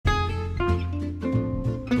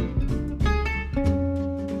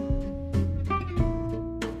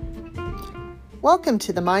Welcome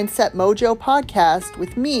to the Mindset Mojo podcast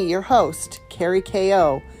with me, your host, Carrie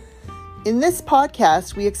K.O. In this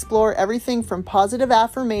podcast, we explore everything from positive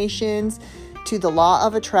affirmations to the law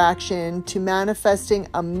of attraction to manifesting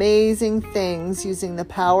amazing things using the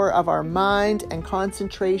power of our mind and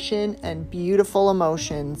concentration and beautiful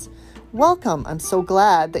emotions. Welcome. I'm so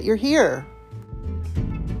glad that you're here.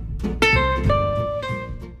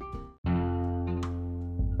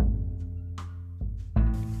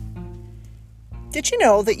 Did you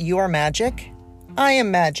know that you are magic? I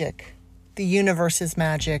am magic. The universe is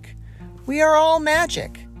magic. We are all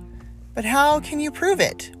magic. But how can you prove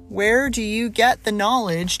it? Where do you get the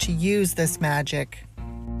knowledge to use this magic?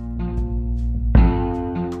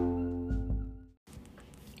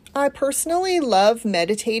 I personally love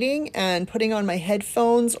meditating and putting on my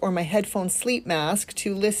headphones or my headphone sleep mask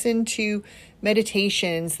to listen to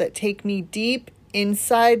meditations that take me deep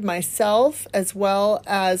inside myself, as well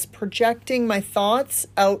as projecting my thoughts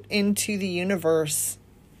out into the universe.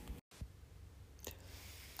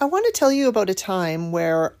 I want to tell you about a time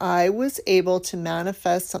where I was able to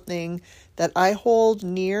manifest something that I hold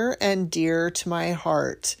near and dear to my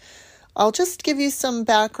heart. I'll just give you some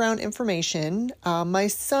background information. My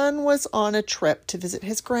son was on a trip to visit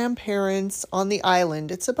his grandparents on the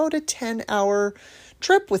island. It's about a 10-hour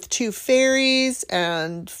trip with 2 ferries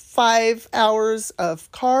and 5 hours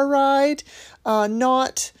of car ride.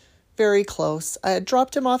 Not very close. I had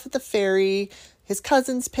dropped him off at the ferry. His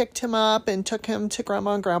cousins picked him up and took him to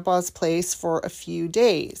Grandma and Grandpa's place for a few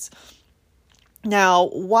days. Now,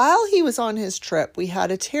 while he was on his trip, we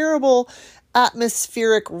had a terrible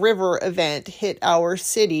atmospheric river event hit our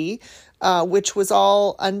city, which was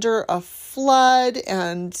all under a flood,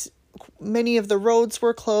 and many of the roads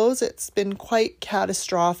were closed. It's been quite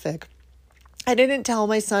catastrophic. I didn't tell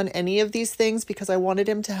my son any of these things because I wanted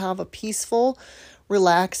him to have a peaceful,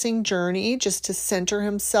 relaxing journey, just to center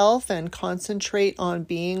himself and concentrate on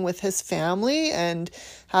being with his family and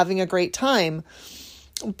having a great time.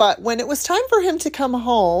 But when it was time for him to come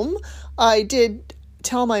home, I did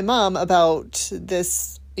tell my mom about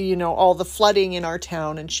this, all the flooding in our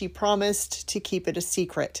town, and she promised to keep it a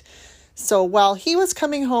secret. So while he was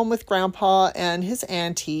coming home with Grandpa and his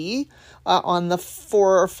auntie on the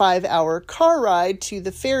 4 or 5 hour car ride to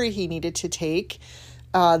the ferry he needed to take,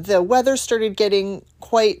 the weather started getting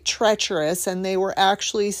quite treacherous, and they were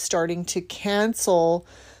actually starting to cancel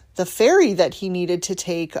the ferry that he needed to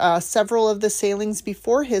take. Several of the sailings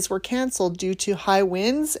before his were canceled due to high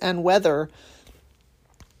winds and weather.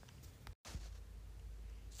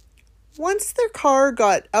 Once their car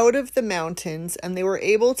got out of the mountains and they were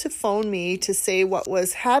able to phone me to say what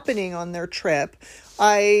was happening on their trip,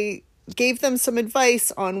 I gave them some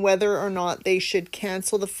advice on whether or not they should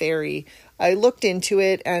cancel the ferry. I looked into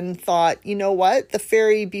it and thought, you know what? The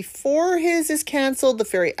ferry before his is canceled, the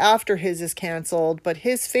ferry after his is canceled, but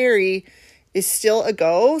his ferry is still a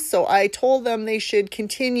go. So I told them they should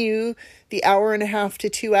continue the 1.5 to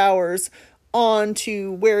 2 hours on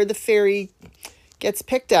to where the ferry gets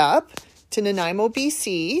picked up to Nanaimo,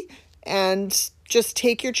 BC, and just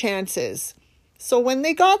take your chances. So when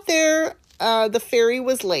they got there, the ferry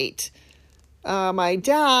was late. My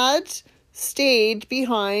dad stayed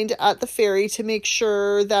behind at the ferry to make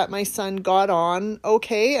sure that my son got on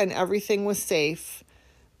okay and everything was safe.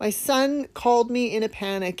 My son called me in a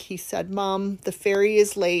panic. He said, "Mom, the ferry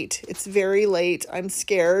is late. It's very late. I'm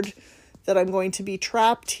scared that I'm going to be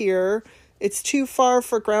trapped here. It's too far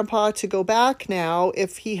for Grandpa to go back now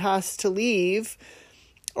if he has to leave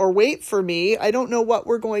or wait for me. I don't know what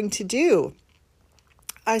we're going to do."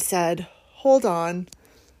 I said, "Hold on.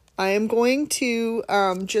 I am going to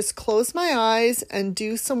just close my eyes and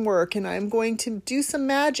do some work, and I'm going to do some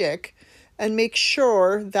magic and make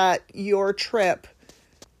sure that your trip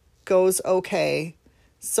goes okay."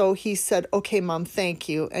 So he said, "Okay, Mom, thank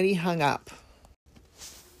you." And he hung up.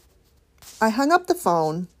 I hung up the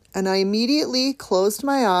phone, and I immediately closed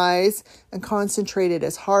my eyes and concentrated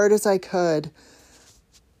as hard as I could.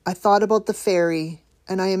 I thought about the ferry,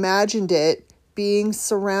 and I imagined it being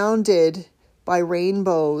surrounded by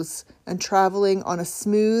rainbows and traveling on a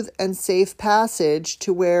smooth and safe passage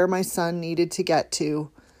to where my son needed to get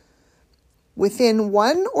to. Within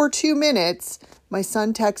 1 or 2 minutes, my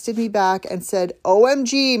son texted me back and said,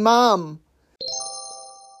 "OMG, Mom."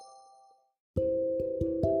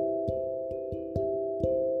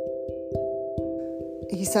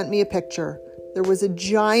 He sent me a picture. There was a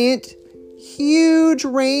giant, huge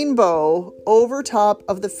rainbow over top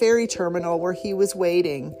of the ferry terminal where he was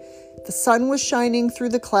waiting. The sun was shining through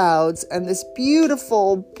the clouds, and this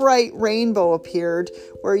beautiful, bright rainbow appeared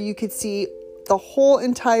where you could see the whole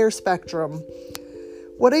entire spectrum.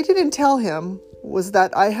 What I didn't tell him was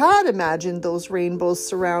that I had imagined those rainbows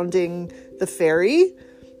surrounding the ferry,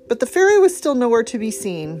 but the ferry was still nowhere to be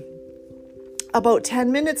seen. About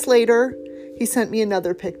 10 minutes later, he sent me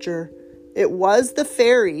another picture. It was the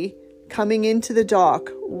ferry coming into the dock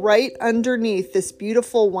right underneath this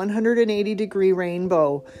beautiful 180-degree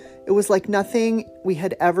rainbow. It was like nothing we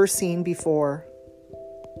had ever seen before.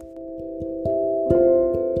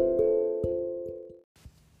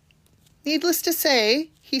 Needless to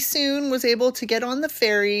say, he soon was able to get on the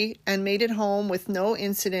ferry and made it home with no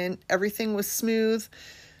incident. Everything was smooth.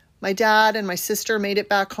 My dad and my sister made it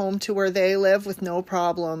back home to where they live with no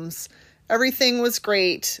problems. Everything was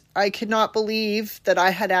great. I could not believe that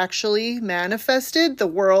I had actually manifested the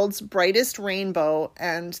world's brightest rainbow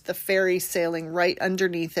and the ferry sailing right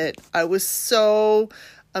underneath it. I was so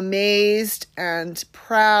amazed and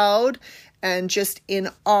proud and just in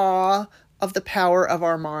awe of the power of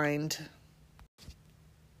our mind.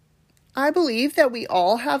 I believe that we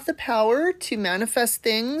all have the power to manifest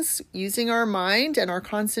things using our mind and our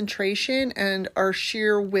concentration and our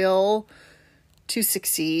sheer will to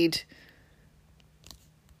succeed.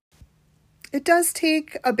 It does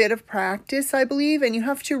take a bit of practice, I believe, and you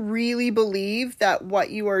have to really believe that what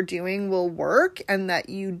you are doing will work and that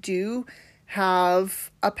you do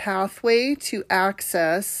have a pathway to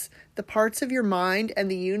access the parts of your mind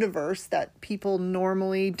and the universe that people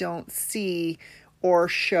normally don't see or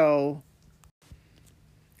show.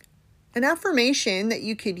 An affirmation that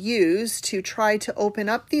you could use to try to open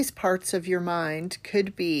up these parts of your mind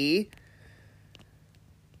could be,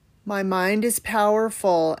 "My mind is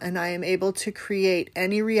powerful and I am able to create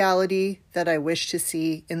any reality that I wish to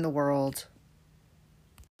see in the world."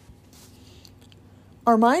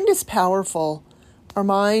 Our mind is powerful. Our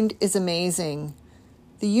mind is amazing.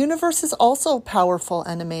 The universe is also powerful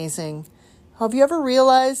and amazing. Have you ever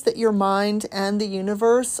realized that your mind and the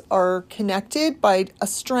universe are connected by a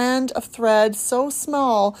strand of thread so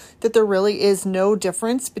small that there really is no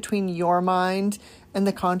difference between your mind and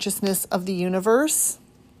the consciousness of the universe?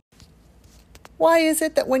 Why is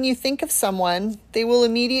it that when you think of someone, they will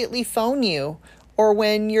immediately phone you? Or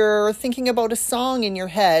when you're thinking about a song in your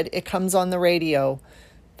head, it comes on the radio?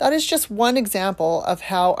 That is just one example of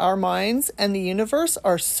how our minds and the universe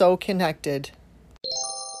are so connected.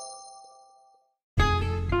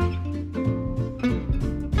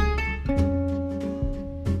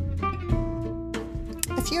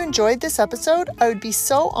 If you enjoyed this episode, I would be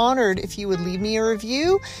so honored if you would leave me a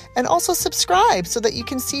review and also subscribe so that you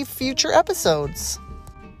can see future episodes.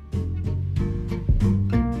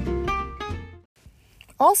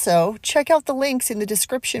 Also, check out the links in the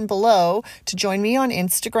description below to join me on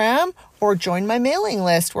Instagram or join my mailing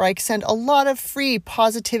list where I send a lot of free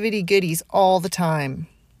positivity goodies all the time.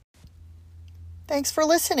 Thanks for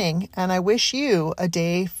listening, and I wish you a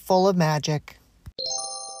day full of magic.